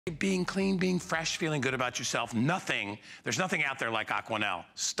Being clean, being fresh, feeling good about yourself. There's nothing out there like Aquinelle.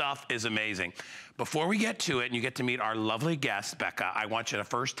 Stuff is amazing. Before we get to it and you get to meet our lovely guest, Becca, I want you to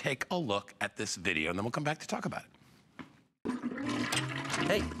first take a look at this video and then we'll come back to talk about it.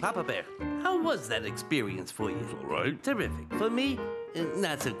 Hey, Papa Bear, how was that experience for you? All right. Terrific. For me,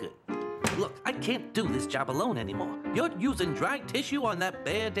 not so good. Look, I can't do this job alone anymore. You're using dry tissue on that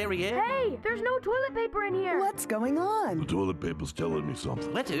bear derriere? Hey, there's no toilet paper in here. What's going on? The toilet paper's telling me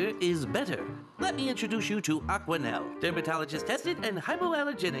something. Wetter is better. Let me introduce you to Aquinelle. Dermatologist tested and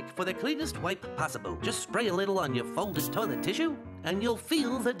hypoallergenic for the cleanest wipe possible. Just spray a little on your folded toilet tissue, and you'll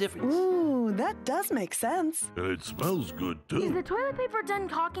feel the difference. Ooh, that does make sense. And it smells good, too. Is the toilet paper done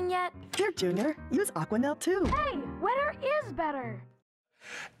caulking yet? Here, Junior, use Aquinelle too. Hey, wetter is better.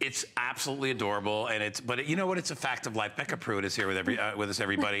 It's absolutely adorable, and but you know what? It's a fact of life. Becca Pruitt is here with us,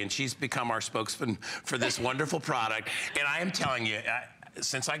 everybody, and she's become our spokesman for this wonderful product. And I am telling you,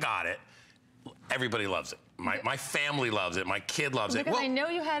 since I got it, everybody loves it. My family loves it. My kid loves it. Because I know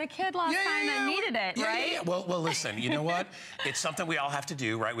you had a kid last time that needed it, right? Yeah. Well, listen, you know what? It's something we all have to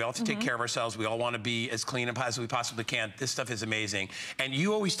do, right? We all have to take care of ourselves. We all want to be as clean as we possibly can. This stuff is amazing. And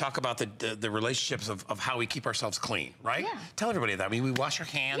you always talk about the relationships of how we keep ourselves clean, right? Yeah. Tell everybody that. I mean, we wash our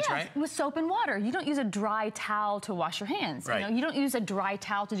hands, right? With soap and water. You don't use a dry towel to wash your hands. Right. You know, you don't use a dry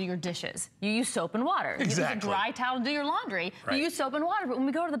towel to do your dishes. You use soap and water. Exactly. You use a dry towel to do your laundry. Right. You use soap and water. But when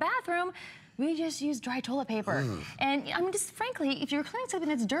we go to the bathroom, we just use dry toilet paper. And I mean, just frankly, if you're cleaning something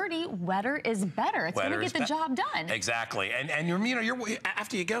that's dirty, wetter is better. It's going to get the job done. Exactly. And you're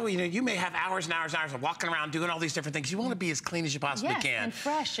after you go, you may have hours and hours and hours of walking around doing all these different things. You want to be as clean as you possibly can. And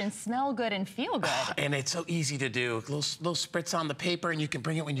fresh and smell good and feel good. And it's so easy to do. Little spritz on the paper, and you can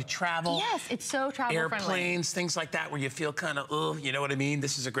bring it when you travel. Yes, it's so travel friendly. Airplanes, things like that, where you feel kind of, you know what I mean?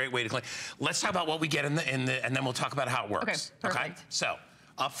 This is a great way to clean. Let's talk about what we get in the, and then we'll talk about how it works. Okay, perfect. So,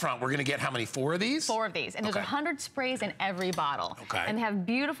 up front, we're gonna get how many? 4 of these? 4 of these, and there's 100 sprays in every bottle. Okay. And they have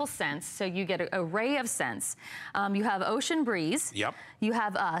beautiful scents, so you get an array of scents. You have Ocean Breeze. Yep. You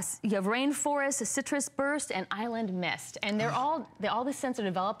have Rainforest, Citrus Burst, and Island Mist. And all the scents are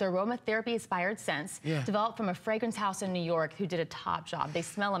developed, they're aromatherapy inspired scents, developed from a fragrance house in New York who did a top job. They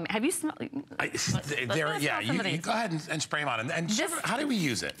smell them. Have you smelled? You go ahead and spray them on. And how do we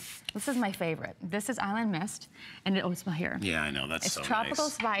use it? This is my favorite. This is Island Mist, and it smell here. Yeah, I know, that's so nice. It's tropical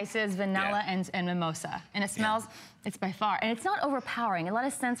spices, vanilla, and mimosa. And it smells, it's by far, and it's not overpowering. A lot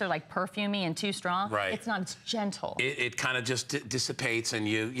of scents are like perfumey and too strong. Right. It's not, it's gentle. It kind of just dissipates and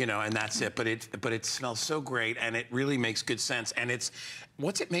and that's it. But it smells so great, and it really makes good sense. And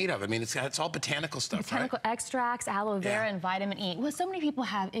what's it made of? I mean, it's all botanical stuff, botanical extracts, aloe vera, and vitamin E. Well, so many people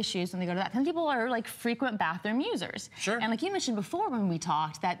have issues when they go to that. Some people are like frequent bathroom users. Sure. And like you mentioned before when we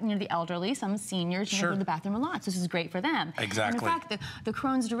talked that, the elderly, some seniors, go to the bathroom a lot. So this is great for them. Exactly. And in fact, the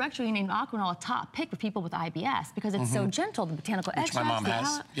Crohn's directory named Aquinelle a top pick for people with IBS because it's so gentle, the botanical extracts. Which my mom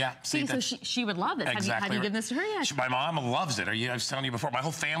has. Yeah. See, so she would love this. Exactly. Have you given this to her yet? My mom loves it. I was telling you before, my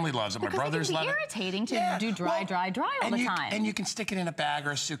whole family loves it. My brothers love it. It's irritating to do dry all the time. And you can stick it in a bag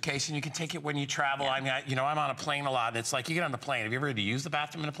or a suitcase, and you can take it when you travel. I mean, I'm on a plane a lot, and it's like you get on the plane. Have you ever had to use the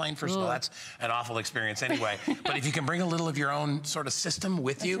bathroom in a plane? First of all, that's an awful experience anyway. But if you can bring a little of your own sort of system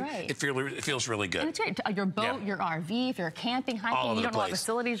with you, it feels really good. And it's great. Your boat, your RV, if you're camping, hiking, you don't know what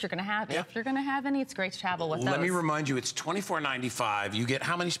facilities you're going to have. If you're going to have any, it's great to travel with those. Let me remind you, it's $24.95. You get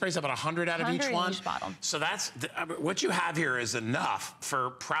how many sprays? About 100 out of each one? 100 in each bottle. So that's, what you have here is enough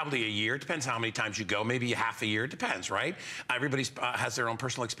for probably a year. It depends how many times you go. Maybe half a year. It depends, right? Everybody has their own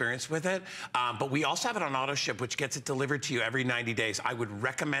personal experience with it. But we also have it on auto ship, which gets it delivered to you every 90 days. I would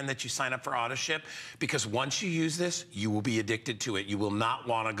recommend that you sign up for auto ship because once you use this, you will be addicted to it. You will not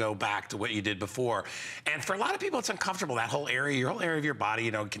want to go back to what you did before. And for a lot of people, it's uncomfortable. That whole area, your whole area of your body,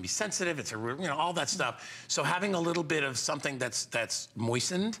 it can be sensitive. It's all that stuff. So having a little bit of something that's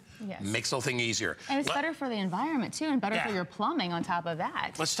moistened makes the whole thing easier. And it's better for the environment too, and better for your plumbing on top of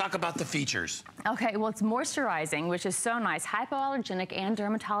that. Let's talk about the features. Okay, well, it's moisturizing, which is so nice. Hypoallergenic and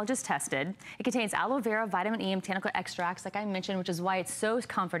dermatologist tested. It contains aloe vera, vitamin E, and botanical extracts, like I mentioned, which is why it's so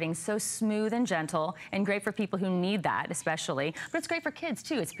comforting, so smooth and gentle, and great for people who need that, especially. But it's great for kids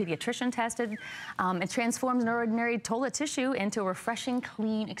too. It's pediatrician tested. It transforms an ordinary toilet tissue into a refreshing,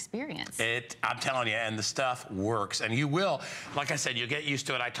 clean experience. I'm telling you, and the stuff works. And you will, like I said, you'll get used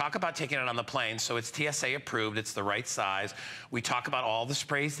to it. I talk about taking it on the plane, so it's TSA approved. It's the right size. We talk about all the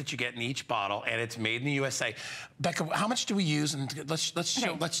sprays that you get in each bottle, and it's made in the USA. Becca, how much do we use? And let's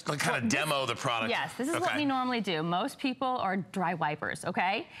kind of demo the product. Yes, this is what we normally do. Most people are dry wipers,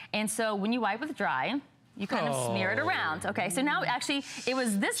 okay? And so when you wipe with dry, You kind of smear it around. Okay, so now actually it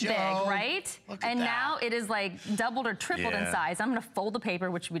was this big, right? And now it is like doubled or tripled in size. I'm gonna fold the paper,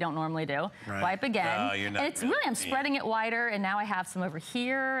 which we don't normally do. Wipe again. And it's really, I'm spreading it wider, and now I have some over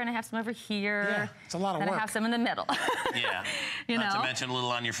here, and I have some over here. Yeah, it's a lot of work. And I have some in the middle. You know? Not to mention a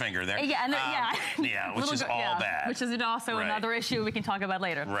little on your finger there. Yeah, and which is all bad. Which is also another issue we can talk about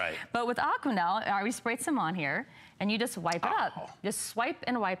later. But with Aquinelle, I already sprayed some on here, and you just wipe it up. Just swipe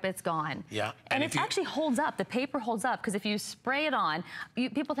and wipe, it's gone. And it actually holds up. The paper holds up, because if you spray it on,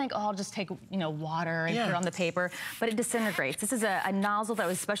 people think, oh, I'll just take water and put it on the paper, but it disintegrates. This is a nozzle that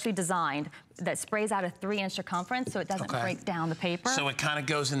was specially designed that sprays out a 3-inch circumference, so it doesn't break down the paper. So it kind of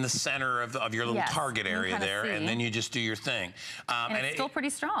goes in the center of your little target area there, and then you just do your thing. And it's still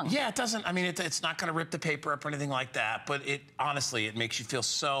pretty strong. Yeah, it doesn't, I mean, it's not gonna rip the paper up or anything like that, but honestly, it makes you feel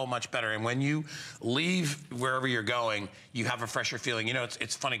so much better. And when you leave wherever you're going, you have a fresher feeling. You know,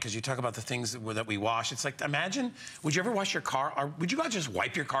 it's funny, because you talk about the things that we wash. It's like, imagine, would you ever wash your car, or would you guys just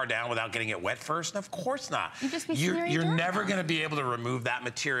wipe your car down without getting it wet first? Of course not. You're never gonna be able to remove that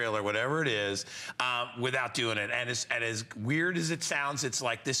material or whatever it is without doing it. And as weird as it sounds, it's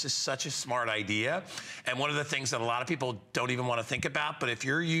like, this is such a smart idea. And one of the things that a lot of people don't even want to think about, but if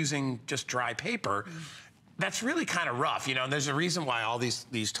you're using just dry paper, that's really kind of rough, you know. And there's a reason why all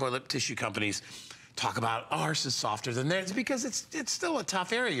these toilet tissue companies talk about ours is softer than theirs, because it's still a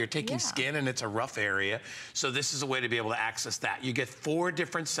tough area. You're taking skin, and it's a rough area. So this is a way to be able to access that. You get 4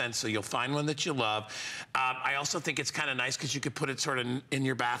 different scents, so you'll find one that you love. I also think it's kind of nice, because you could put it sort of in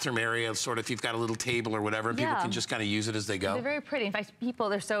your bathroom area, sort of if you've got a little table or whatever, and people can just kind of use it as they go. They're very pretty. In fact,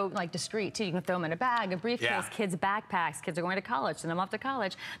 they're so like discreet too. You can throw them in a bag, a briefcase, kids' backpacks. Kids are going to college, send them off to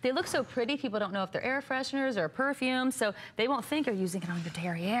college. They look so pretty. People don't know if they're air fresheners or perfumes, so they won't think you're using it on your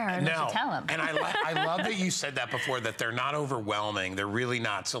derriere unless you tell them. And I love that you said that before, that they're not overwhelming. They're really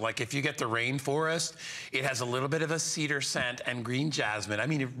not. So like, if you get the rainforest, it has a little bit of a cedar scent and green jasmine. I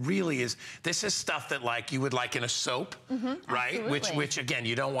mean, it really is. This is stuff that like you would like in a soap, right? Which again,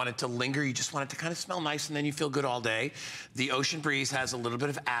 you don't want it to linger. You just want it to kind of smell nice, and then you feel good all day. The Ocean Breeze has a little bit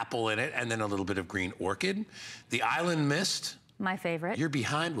of apple in it, and then a little bit of green orchid. The Island Mist, my favorite. Your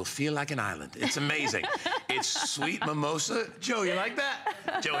behind will feel like an island. It's amazing. It's sweet mimosa. Joe, you like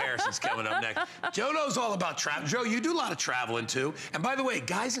that? Joe Harrison's coming up next. Joe knows all about travel. Joe, you do a lot of traveling too. And by the way,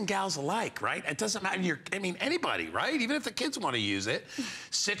 guys and gals alike, right? It doesn't matter. I mean, anybody, right? Even if the kids want to use it.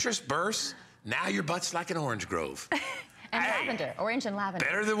 Citrus bursts. Now your butt's like an orange grove. And lavender, orange and lavender.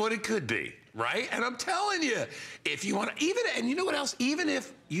 Better than what it could be, right? And I'm telling you, if you want to, and you know what else? Even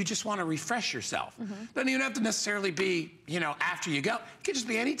if you just want to refresh yourself, doesn't even have to necessarily be, after you go. It could just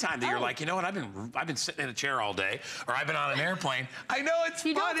be any time that you're like, you know what? I've been sitting in a chair all day, or I've been on an airplane. I know it's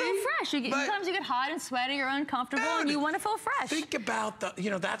funny. You don't feel fresh. Sometimes you get hot and sweaty, you're uncomfortable, and you want to feel fresh. Think about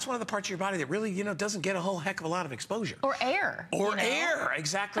that's one of the parts of your body that really, doesn't get a whole heck of a lot of exposure. Or air. Or air,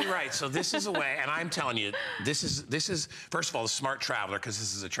 exactly right. So this is a way, and I'm telling you, this is first of all, the Smart Traveler, because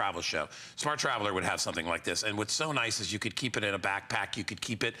this is a travel show. Smart Traveler would have something like this. And what's so nice is you could keep it in a backpack. You could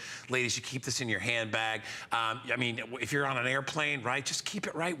keep it, ladies, you keep this in your handbag. I mean, if you're on an airplane, right, just keep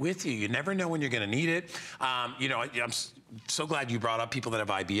it right with you. You never know when you're going to need it. I'm so glad you brought up people that have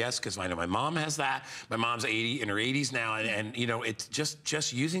IBS, because I know my mom has that. My mom's in her 80s now, and it's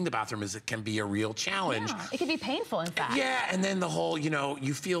just using the bathroom can be a real challenge. Yeah, it can be painful, in fact. Yeah, and then the whole, you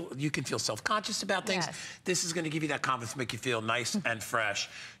can feel self-conscious about things. Yes. This is going to give you that confidence, make you feel nice and fresh.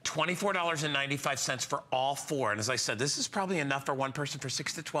 $24.95 for all 4. And as I said, this is probably enough for one person for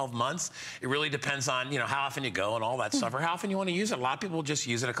 6 to 12 months. It really depends on, how often you go and all that stuff, or how often you want to use it. A lot of people will just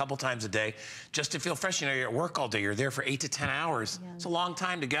use it a couple times a day just to feel fresh. You're at work all day. You're there for 8 to 10 hours. Yeah. It's a long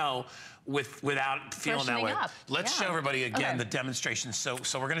time to go without feeling that way. Let's show everybody again the demonstration. So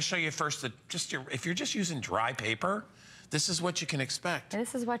we're going to show you first if you're just using dry paper, this is what you can expect.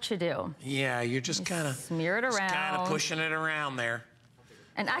 This is what you do. Yeah, you're just kind of smear it around. Kind of pushing it around there.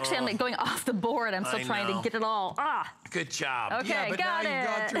 And actually, I'm like going off the board. I'm still trying to get it all. Good job. Okay, yeah, but got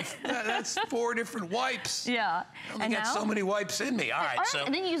now you've gone through, that's 4 different wipes. Yeah. I only got so many wipes in me. All right, so.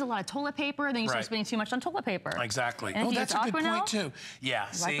 And then you use a lot of toilet paper, and then you start spending too much on toilet paper. Exactly. And that's a good point, too. Yeah,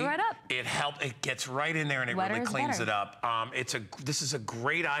 wipe it right up. It gets right in there, and it really cleans it up. This is a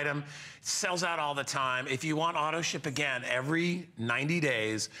great item. It sells out all the time. If you want auto ship again, every 90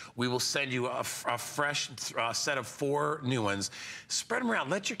 days, we will send you a fresh set of 4 new ones. Spread them around. around.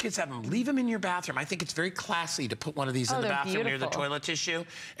 Let your kids have them. Leave them in your bathroom. I think it's very classy to put one of these in the they're bathroom near the beautiful. toilet tissue,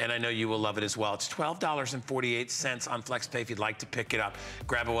 and I know you will love it as well. It's $12.48 on FlexPay if you'd like to pick it up.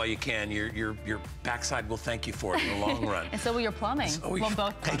 Grab it while you can. Your backside will thank you for it in the long run. And so will your plumbing. So well,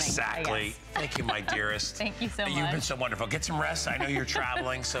 both plumbing, exactly. Thank you, my dearest. Thank you so much. You've been so wonderful. Get some rest. I know you're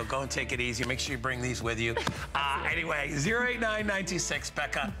traveling, so go and take it easy. Make sure you bring these with you. Anyway, 089926.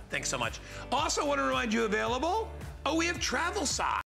 Becca, thanks so much. Also want to remind you available, we have travel socks.